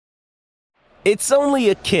It's only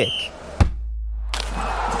a kick,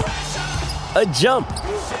 a jump,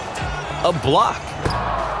 a block.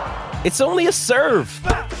 It's only a serve.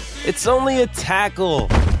 It's only a tackle,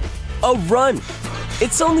 a run.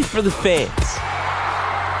 It's only for the fans.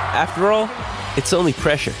 After all, it's only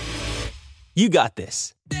pressure. You got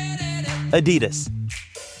this. Adidas.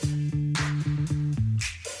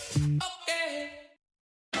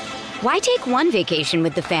 Why take one vacation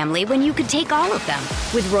with the family when you could take all of them?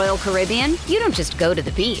 With Royal Caribbean, you don't just go to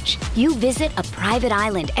the beach. You visit a private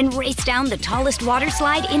island and race down the tallest water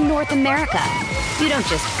slide in North America. You don't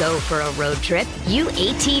just go for a road trip. You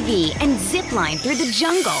ATV and zip line through the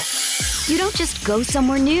jungle. You don't just go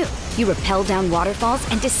somewhere new. You rappel down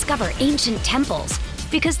waterfalls and discover ancient temples.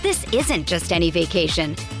 Because this isn't just any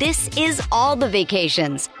vacation. This is all the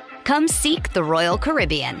vacations. Come seek the Royal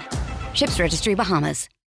Caribbean. Ships Registry, Bahamas.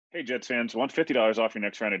 Hey, Jets fans, want $50 off your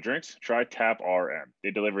next round of drinks? Try Tap RM.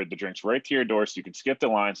 They deliver the drinks right to your door so you can skip the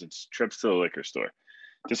lines and trips to the liquor store.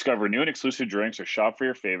 Discover new and exclusive drinks or shop for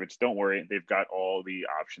your favorites. Don't worry, they've got all the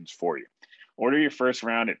options for you. Order your first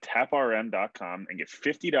round at taprm.com and get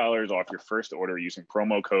 $50 off your first order using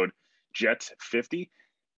promo code JETS50.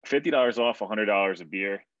 $50 off $100 a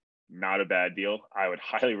beer. Not a bad deal. I would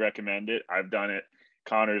highly recommend it. I've done it.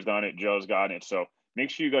 Connor's done it. Joe's gotten it. So make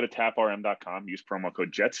sure you go to taprm.com, use promo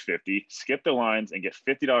code JETS50, skip the lines, and get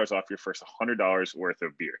 $50 off your first $100 worth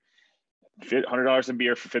of beer. $100 in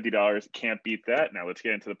beer for $50. Can't beat that. Now let's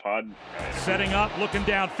get into the pod. Setting up, looking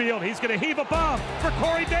downfield. He's going to heave a bomb for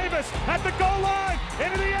Corey Davis at the goal line.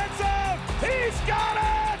 Into the end zone. He's got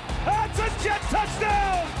it. That's a Jet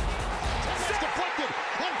touchdown. It's deflected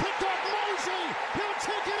and picked off Mosley. He'll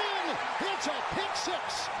take it in. It's a pick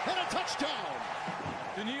six and a touchdown.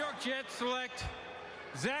 The New York Jets select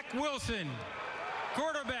Zach Wilson,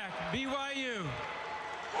 quarterback, BYU.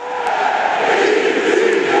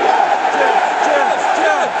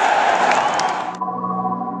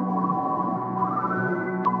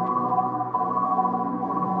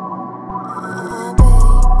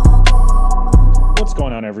 What's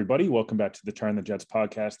going on, everybody? Welcome back to the Turn the Jets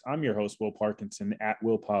podcast. I'm your host, Will Parkinson, at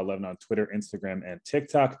WillPaw11 on Twitter, Instagram, and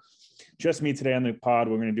TikTok. Just me today on the pod.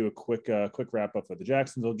 We're going to do a quick wrap up of the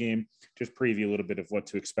Jacksonville game, just preview a little bit of what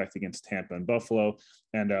to expect against Tampa and Buffalo,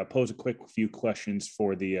 and pose a quick few questions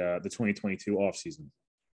for the 2022 offseason.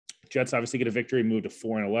 Jets obviously get a victory, move to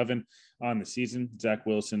 4-11 on the season. Zach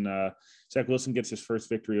Wilson gets his first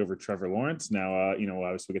victory over Trevor Lawrence. Now, obviously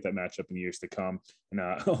we'll get that matchup in years to come, and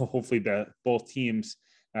hopefully both teams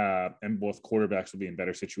and both quarterbacks will be in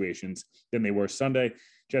better situations than they were Sunday.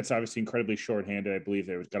 Jets obviously incredibly shorthanded. I believe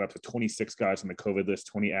they got up to 26 guys on the COVID list,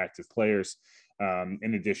 20 active players,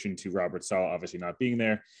 in addition to Robert Saleh obviously not being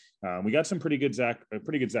there. We got some pretty good Zach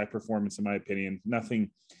performance, in my opinion.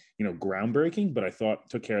 Nothing, groundbreaking, but I thought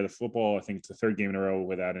took care of the football. I think it's the third game in a row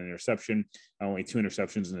without an interception. Only 2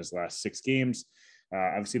 interceptions in his last 6 games.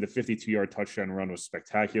 Obviously, the 52-yard touchdown run was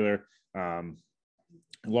spectacular.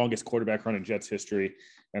 Longest quarterback run in Jets history,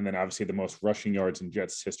 and then obviously the most rushing yards in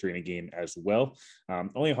Jets history in a game as well.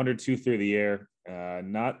 Only 102 through the air,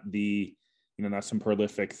 not some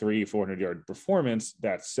prolific 300-400 yard performance.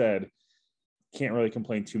 That said, can't really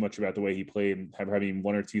complain too much about the way he played, having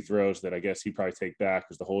 1 or 2 throws that I guess he'd probably take back.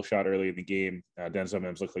 Was the whole shot early in the game. Denzel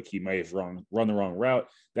Mims looked like he might have run the wrong route.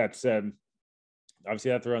 That said,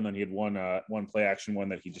 obviously that throw, and then he had one play action one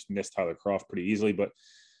that he just missed Tyler Kroft pretty easily, but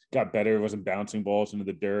got better. It wasn't bouncing balls into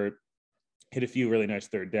the dirt. Hit a few really nice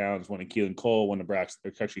third downs, one to Keelan Cole, one to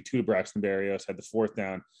Braxton, actually 2 to Braxton Berrios, had the 4th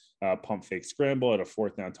down pump fake scramble, had a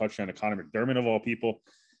 4th down touchdown to Connor McDermott of all people.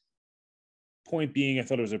 Point being, I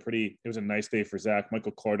thought it was a nice day for Zach.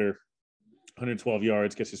 Michael Carter, 112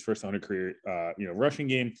 yards, gets his first 100 career, rushing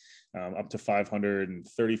game, up to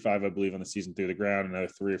 535, I believe, on the season through the ground, another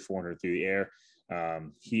 300 or 400 through the air.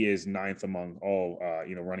 He is 9th among all,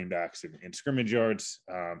 running backs in scrimmage yards.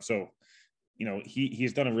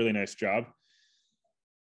 He's done a really nice job.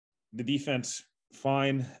 The defense,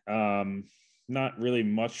 fine. Not really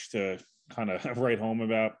much to kind of write home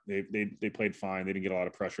about. They played fine. They didn't get a lot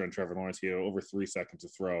of pressure on Trevor Lawrence. He had over 3 seconds to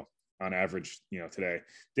throw on average, today.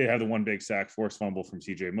 Did have the 1 big sack, forced fumble from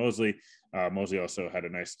CJ Mosley. Mosley also had a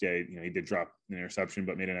nice day. He did drop an interception,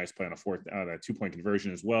 but made a nice play on a 2-point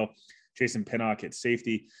conversion as well. Jason Pinnock at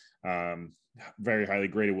safety. Very highly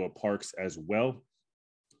graded Will Parks as well.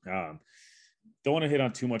 Don't want to hit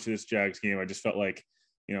on too much of this Jags game. I just felt like,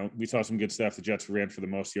 we saw some good stuff. The Jets ran for the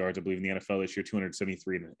most yards, I believe, in the NFL this year,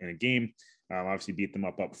 273 in a game. Obviously beat them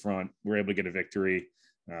up front. We're able to get a victory.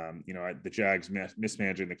 The Jags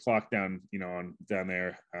mismanaging the clock down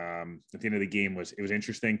there. At the end of the game it was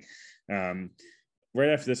interesting. right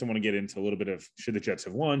after this, I want to get into a little bit of should the Jets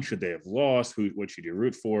have won, should they have lost, what should you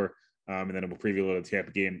root for, and then we'll preview a little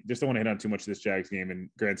Tampa game. Just don't want to hit on too much of this Jags game. And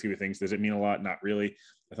grand scheme of things, does it mean a lot? Not really.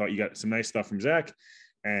 I thought you got some nice stuff from Zach,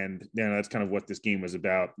 and that's kind of what this game was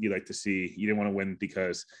about. You like to see, you didn't want to win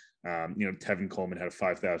because Tevin Coleman had a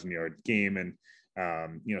 5,000-yard game, and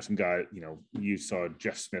some guy, you saw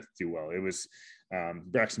Jeff Smith do well. It was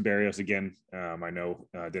Braxton Berrios again. I know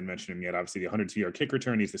didn't mention him yet. Obviously, the 102-yard kick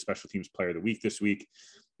return. He's the special teams player of the week this week.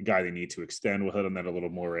 The guy they need to extend. We'll hit on that a little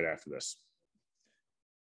more right after this.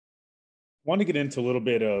 Want to get into a little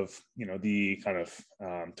bit of the kind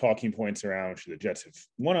of talking points around should the Jets have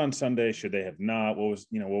won on Sunday, should they have not? What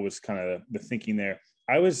was kind of the thinking there?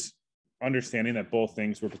 I was understanding that both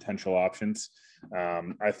things were potential options.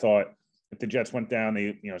 I thought if the Jets went down,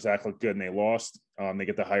 Zach looked good and they lost. They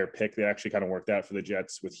get the higher pick. They actually kind of worked out for the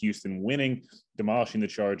Jets with Houston winning, demolishing the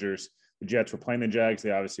Chargers. The Jets were playing the Jags. They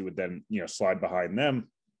obviously would then slide behind them.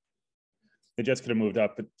 The Jets could have moved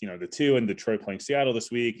up, the 2, and Detroit playing Seattle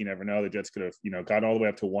this week. You never know. The Jets could have, gotten all the way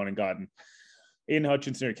up to 1 and gotten Aiden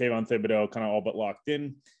Hutchinson or Kayvon Thibodeau kind of all but locked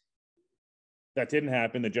in. That didn't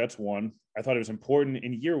happen. The Jets won. I thought it was important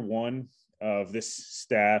in year 1 of this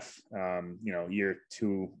staff, year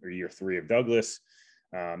 2 or year 3 of Douglas,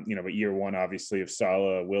 but year 1, obviously, of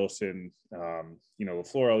Saleh, Wilson,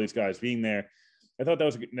 LaFleur, all these guys being there. I thought that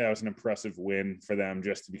was an impressive win for them,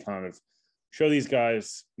 just to be kind of show these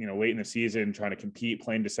guys, late in the season, trying to compete,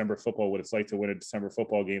 playing December football, what it's like to win a December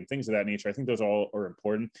football game, things of that nature. I think those all are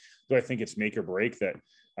important. Do I think it's make or break that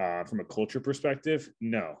from a culture perspective?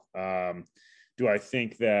 No. Do I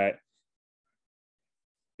think that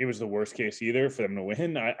it was the worst case either for them to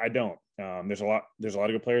win? I don't. There's a lot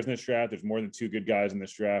of good players in this draft. There's more than 2 good guys in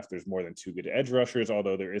this draft. There's more than 2 good edge rushers,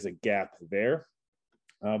 although there is a gap there.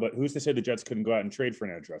 But who's to say the Jets couldn't go out and trade for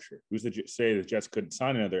an edge rusher? Who's to say the Jets couldn't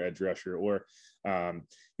sign another edge rusher? Or,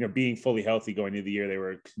 being fully healthy going into the year, they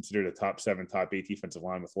were considered a top 7, top 8 defensive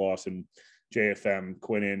line with Lawson, JFM,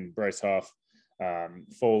 Quinnen, Bryce Huff,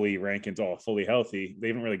 Foley, Rankins, all fully healthy. They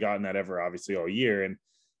haven't really gotten that ever, obviously, all year. And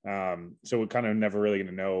so we're kind of never really going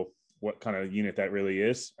to know what kind of unit that really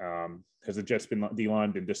is. Has the Jets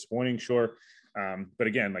D-line been disappointing? Sure. But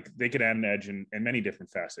again, they could add an edge in many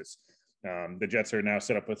different facets. The Jets are now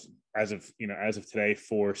set up with, as of today,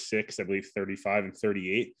 4-6, I believe 35 and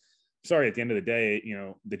 38. Sorry, at the end of the day,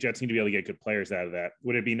 the Jets need to be able to get good players out of that.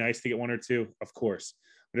 Would it be nice to get 1 or 2? Of course.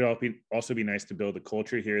 Would it also be nice to build a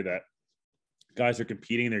culture here that guys are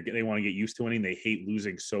competing, they want to get used to winning, they hate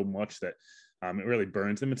losing so much that it really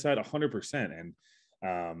burns them inside 100%.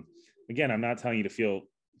 And again, I'm not telling you to feel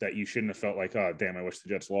that you shouldn't have felt like, oh, damn, I wish the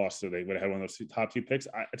Jets lost, so they would have had one of those top 2 picks.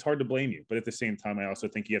 It's hard to blame you. But at the same time, I also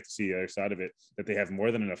think you have to see the other side of it, that they have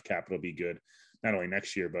more than enough capital to be good, not only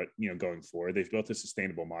next year, but, going forward. They've built a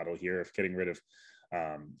sustainable model here of getting rid of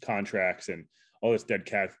contracts and all this dead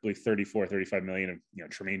cap, I believe 34, 35 million of,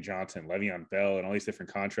 Tremaine Johnson, Le'Veon Bell, and all these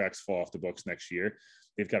different contracts fall off the books next year.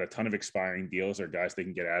 They've got a ton of expiring deals or guys they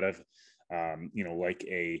can get out of, like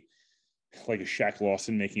a Shaq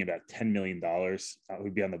Lawson making about $10 million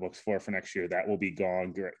would be on the books for next year. That will be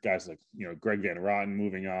gone. Guys like, Greg Van Roten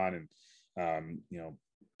moving on. And,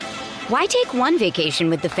 Why take one vacation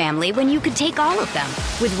with the family when you could take all of them?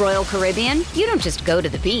 With Royal Caribbean, you don't just go to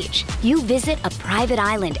the beach. You visit a private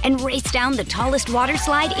island and race down the tallest water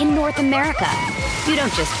slide in North America. You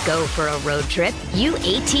don't just go for a road trip. You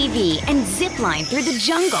ATV and zip line through the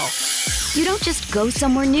jungle. You don't just go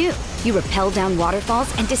somewhere new. You rappel down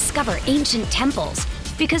waterfalls and discover ancient temples.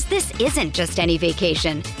 Because this isn't just any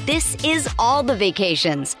vacation. This is all the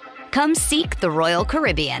vacations. Come seek the Royal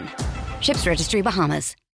Caribbean. Ships Registry,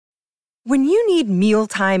 Bahamas. When you need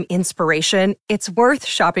mealtime inspiration, it's worth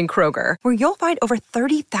shopping Kroger, where you'll find over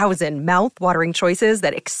 30,000 mouth-watering choices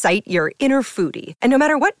that excite your inner foodie. And no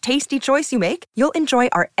matter what tasty choice you make, you'll enjoy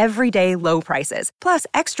our everyday low prices, plus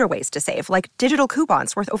extra ways to save, like digital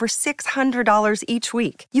coupons worth over $600 each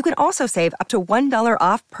week. You can also save up to $1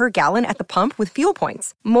 off per gallon at the pump with fuel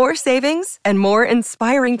points. More savings and more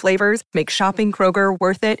inspiring flavors make shopping Kroger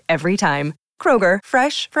worth it every time. Kroger,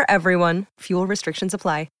 fresh for everyone. Fuel restrictions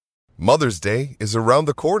apply. Mother's Day is around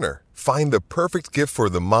the corner. Find the perfect gift for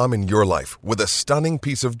the mom in your life with a stunning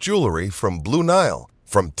piece of jewelry from Blue Nile.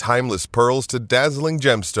 From timeless pearls to dazzling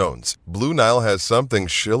gemstones, Blue Nile has something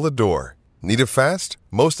she'll adore. Need it fast?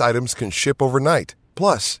 Most items can ship overnight.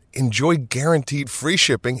 Plus, enjoy guaranteed free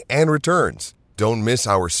shipping and returns. Don't miss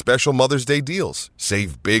our special Mother's Day deals.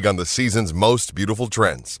 Save big on the season's most beautiful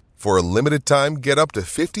trends. For a limited time, get up to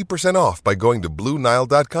 50% off by going to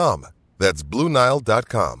BlueNile.com. That's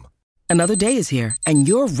BlueNile.com. Another day is here, and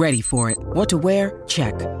you're ready for it. What to wear?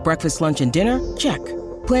 Check. Breakfast, lunch, and dinner? Check.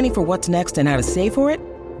 Planning for what's next and how to save for it?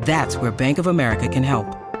 That's where Bank of America can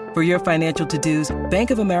help. For your financial to-dos,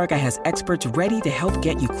 Bank of America has experts ready to help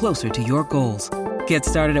get you closer to your goals. Get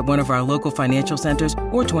started at one of our local financial centers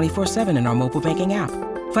or 24/7 in our mobile banking app.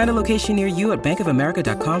 Find a location near you at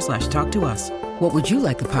bankofamerica.com/talktous. What would you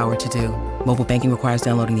like the power to do? Mobile banking requires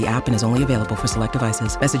downloading the app and is only available for select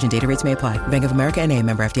devices. Message and data rates may apply. Bank of America N.A.,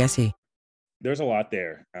 member FDIC. There's a lot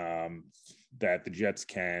there that the Jets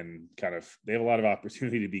can they have a lot of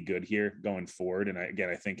opportunity to be good here going forward. And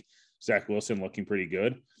I think Zach Wilson looking pretty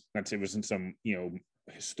good. It wasn't some,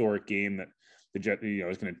 historic game that the Jets,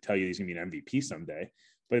 is going to tell you he's going to be an MVP someday.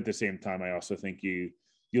 But at the same time, I also think you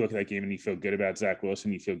look at that game and you feel good about Zach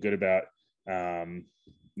Wilson. You feel good about,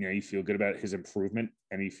 you feel good about his improvement,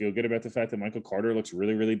 and you feel good about the fact that Michael Carter looks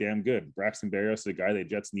really, really damn good. Braxton Berrios is a guy the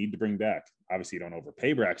Jets need to bring back. Obviously, you don't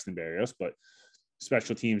overpay Braxton Berrios, but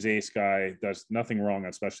special teams ace guy, does nothing wrong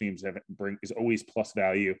on special teams, is always plus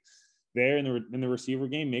value. There in the receiver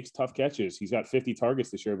game, makes tough catches. He's got 50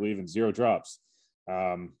 targets this year, I believe, and 0 drops.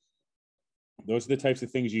 Those are the types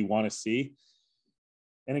of things you want to see.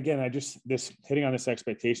 And again, this hitting on this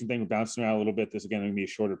expectation thing, we're bouncing around a little bit. This again going to be a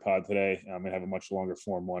shorter pod today. I'm going to have a much longer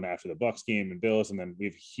form one after the Bucs game and Bills, and then we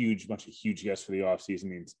have a bunch of huge guests for the offseason. I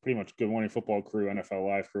mean, it's pretty much Good Morning Football crew, NFL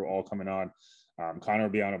Live crew, all coming on. Connor will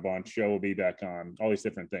be on a bunch. Joe will be back on. All these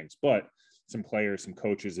different things, but some players, some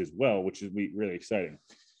coaches as well, which is really exciting.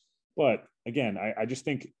 But again, I just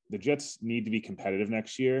think the Jets need to be competitive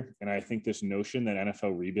next year, and I think this notion that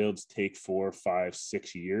NFL rebuilds take 4, 5,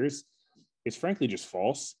 6 years is frankly just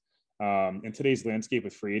false. In today's landscape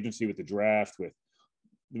with free agency, with the draft, with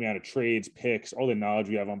the amount of trades, picks, all the knowledge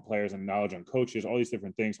we have on players and knowledge on coaches, all these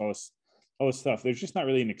different things, all this stuff, there's just not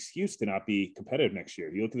really an excuse to not be competitive next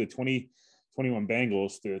year. You look at the 2021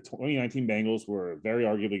 Bengals, the 2019 Bengals were very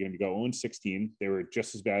arguably going to go 0-16. They were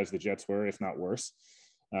just as bad as the Jets were, if not worse.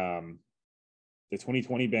 The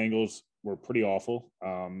 2020 Bengals were pretty awful.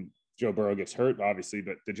 Joe Burrow gets hurt, obviously,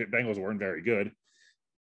 but the Bengals weren't very good.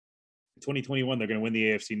 2021, they're going to win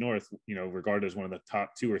the AFC North, regarded as one of the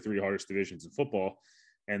top 2 or 3 hardest divisions in football.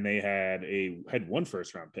 And they had one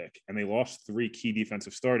first-round pick, and they lost 3 key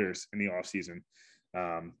defensive starters in the offseason.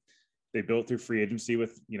 They built through free agency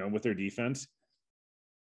with their defense,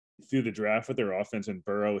 through the draft with their offense, and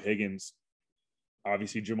Burrow, Higgins,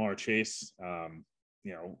 obviously Jamar Chase,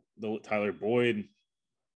 Tyler Boyd,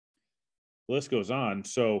 the list goes on.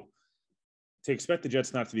 So to expect the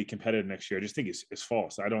Jets not to be competitive next year, I just think is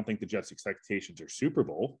false. I don't think the Jets' expectations are Super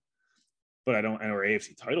Bowl, or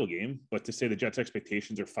AFC title game. But to say the Jets'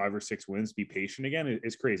 expectations are 5 or 6 wins, be patient again,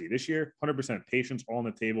 is crazy. This year, 100% patience, all on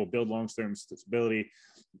the table, build long-term stability,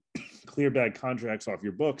 clear bad contracts off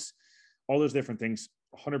your books, all those different things,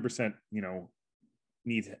 100%,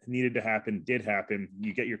 needed to happen, did happen.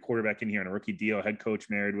 You get your quarterback in here on a rookie deal, head coach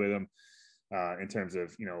married with him, in terms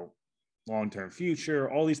of, long-term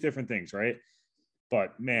future, all these different things, right?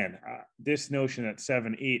 But man, this notion that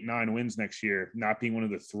 7, 8, 9 wins next year, not being one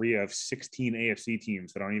of the 3 of 16 AFC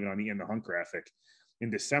teams that aren't even on the in the hunt graphic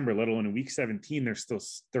in December, let alone in week 17, there's still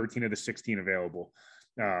 13 of the 16 available.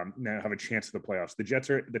 Now have a chance at the playoffs. The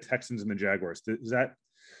Jets are the Texans and the Jaguars. I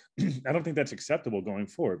don't think that's acceptable going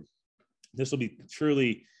forward. This will be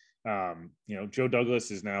truly, Joe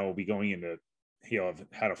Douglas will be going into, he'll have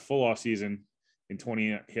had a full off season.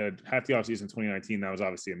 He had half the offseason in 2019. That was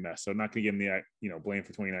obviously a mess. So I'm not going to give him the blame for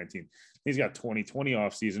 2019. He's got 2020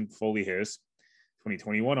 offseason fully his,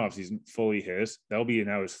 2021 offseason fully his. That'll be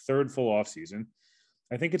now his 3rd full offseason.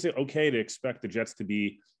 I think it's okay to expect the Jets to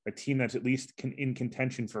be a team that's at least in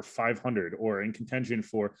contention for 500 or in contention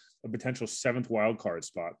for a potential 7th wild card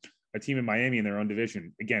spot. A team in Miami in their own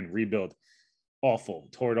division, again, rebuild, awful,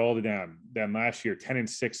 tore it all down. Then last year,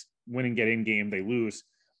 10-6, win and get in game, they lose.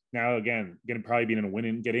 Now, again, going to probably be in a win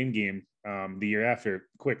and get in game the year after.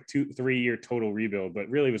 Quick 2-3 year total rebuild, but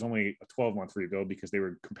really it was only a 12-month rebuild because they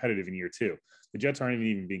were competitive in year 2. The Jets aren't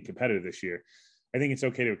even being competitive this year. I think it's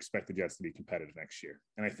okay to expect the Jets to be competitive next year.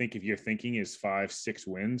 And I think if your thinking is 5, 6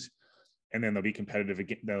 wins, and then they'll be competitive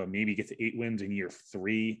again, they'll maybe get to 8 wins in year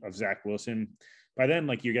 3 of Zach Wilson. By then,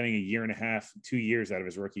 you're getting a year and a half, 2 years out of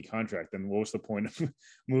his rookie contract. Then what was the point of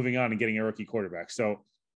moving on and getting a rookie quarterback? So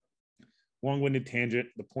long-winded tangent.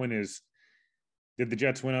 The point is, did the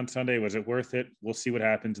Jets win on Sunday? Was it worth it? We'll see what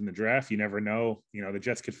happens in the draft. You never know. The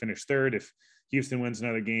Jets could finish 3rd if Houston wins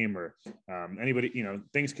another game, or anybody,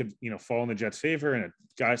 things could, fall in the Jets' favor,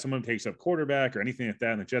 and someone takes up quarterback or anything like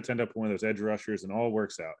that, and the Jets end up with one of those edge rushers, and all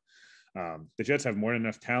works out. The Jets have more than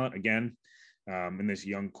enough talent, again, in this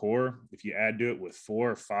young core. If you add to it with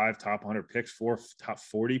 4 or 5 top 100 picks, 4 top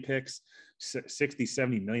 40 picks,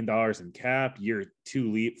 $60-70 million in cap, year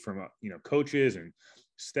 2 leap from coaches and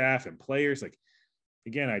staff and players. Like,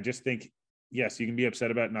 again, I just think, yes, you can be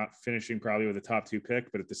upset about not finishing probably with a top 2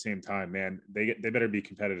 pick, but at the same time, man, they better be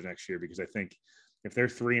competitive next year, because I think if they're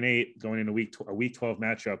 3-8 going into a week 12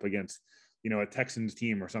 matchup against, a Texans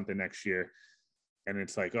team or something next year, and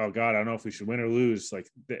it's like, oh God, I don't know if we should win or lose. Like,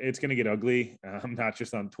 it's going to get ugly, not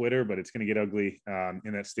just on Twitter, but it's going to get ugly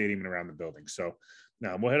in that stadium and around the building. So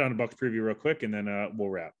now we'll head on to Bucs preview real quick, and then we'll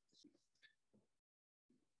wrap.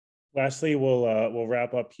 Lastly, we'll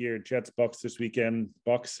wrap up here. Jets Bucs this weekend.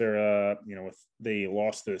 Bucs are they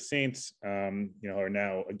lost to the Saints, are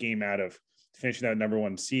now a game out of finishing that number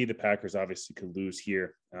 1 seed. The Packers obviously could lose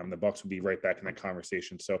here. The Bucs will be right back in that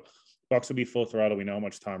conversation. So Bucs will be full throttle. We know how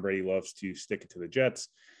much Tom Brady loves to stick it to the Jets.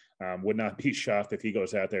 Would not be shocked if he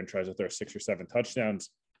goes out there and tries to throw 6 or 7 touchdowns,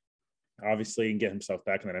 obviously, and get himself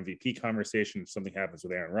back in that MVP conversation if something happens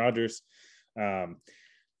with Aaron Rodgers. The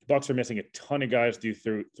Bucs are missing a ton of guys due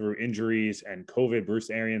through injuries and COVID. Bruce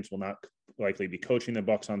Arians will not likely be coaching the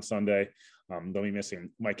Bucs on Sunday. They'll be missing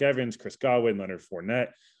Mike Evans, Chris Godwin, Leonard Fournette,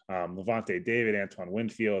 Levante David, Antoine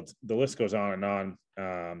Winfield. The list goes on and on,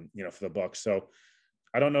 for the Bucs. So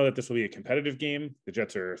I don't know that this will be a competitive game. The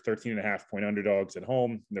Jets are 13.5-point underdogs at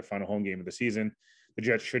home, their final home game of the season. The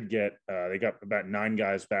Jets should get, they got about 9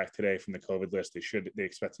 guys back today from the COVID list. They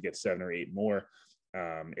expect to get 7 or 8 more,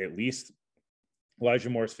 at least. Elijah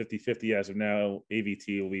Moore's 50-50 as of now.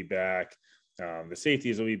 AVT will be back. The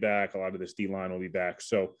safeties will be back. A lot of this D-line will be back.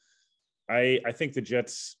 So I think the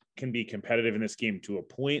Jets can be competitive in this game to a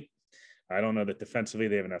point. I don't know that defensively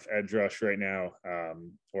they have enough edge rush right now,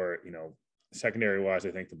 secondary-wise,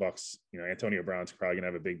 I think the Bucs, Antonio Brown's probably going to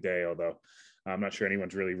have a big day, although I'm not sure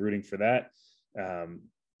anyone's really rooting for that.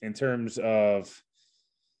 In terms of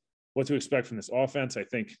what to expect from this offense, I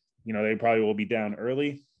think, they probably will be down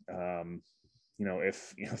early.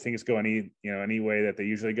 If things go any way that they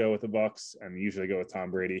usually go with the Bucs and usually go with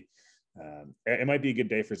Tom Brady, it might be a good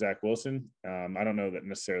day for Zach Wilson. I don't know that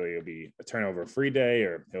necessarily it'll be a turnover-free day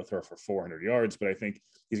or he'll throw for 400 yards, but I think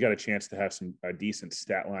he's got a chance to have a decent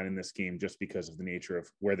stat line in this game just because of the nature of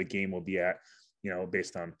where the game will be at,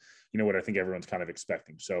 based on, what I think everyone's kind of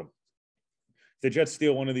expecting. So if the Jets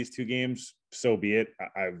steal one of these 2 games, so be it.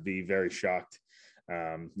 I'd be very shocked.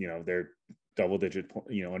 They're double-digit,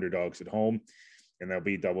 underdogs at home, and they'll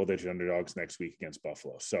be double-digit underdogs next week against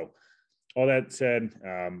Buffalo. So all that said,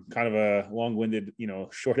 kind of a long-winded,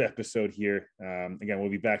 short episode here. Again, we'll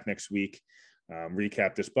be back next week.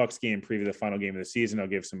 Recap this Bucs game, preview the final game of the season. I'll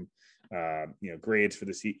give some, grades for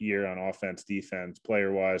this year on offense, defense,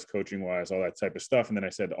 player-wise, coaching-wise, all that type of stuff. And then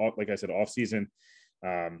off season,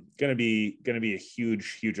 going to be a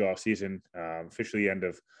huge off season. Officially end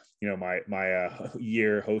of, my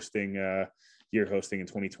year hosting in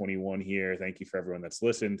 2021 here. Thank you for everyone that's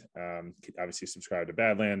listened. Obviously subscribe to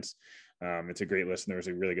Badlands. It's a great listen. There was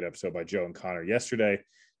a really good episode by Joe and Connor yesterday.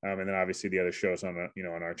 And then obviously the other shows on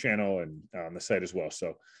our channel and on the site as well.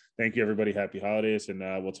 So thank you, everybody. Happy holidays. And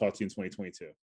we'll talk to you in 2022.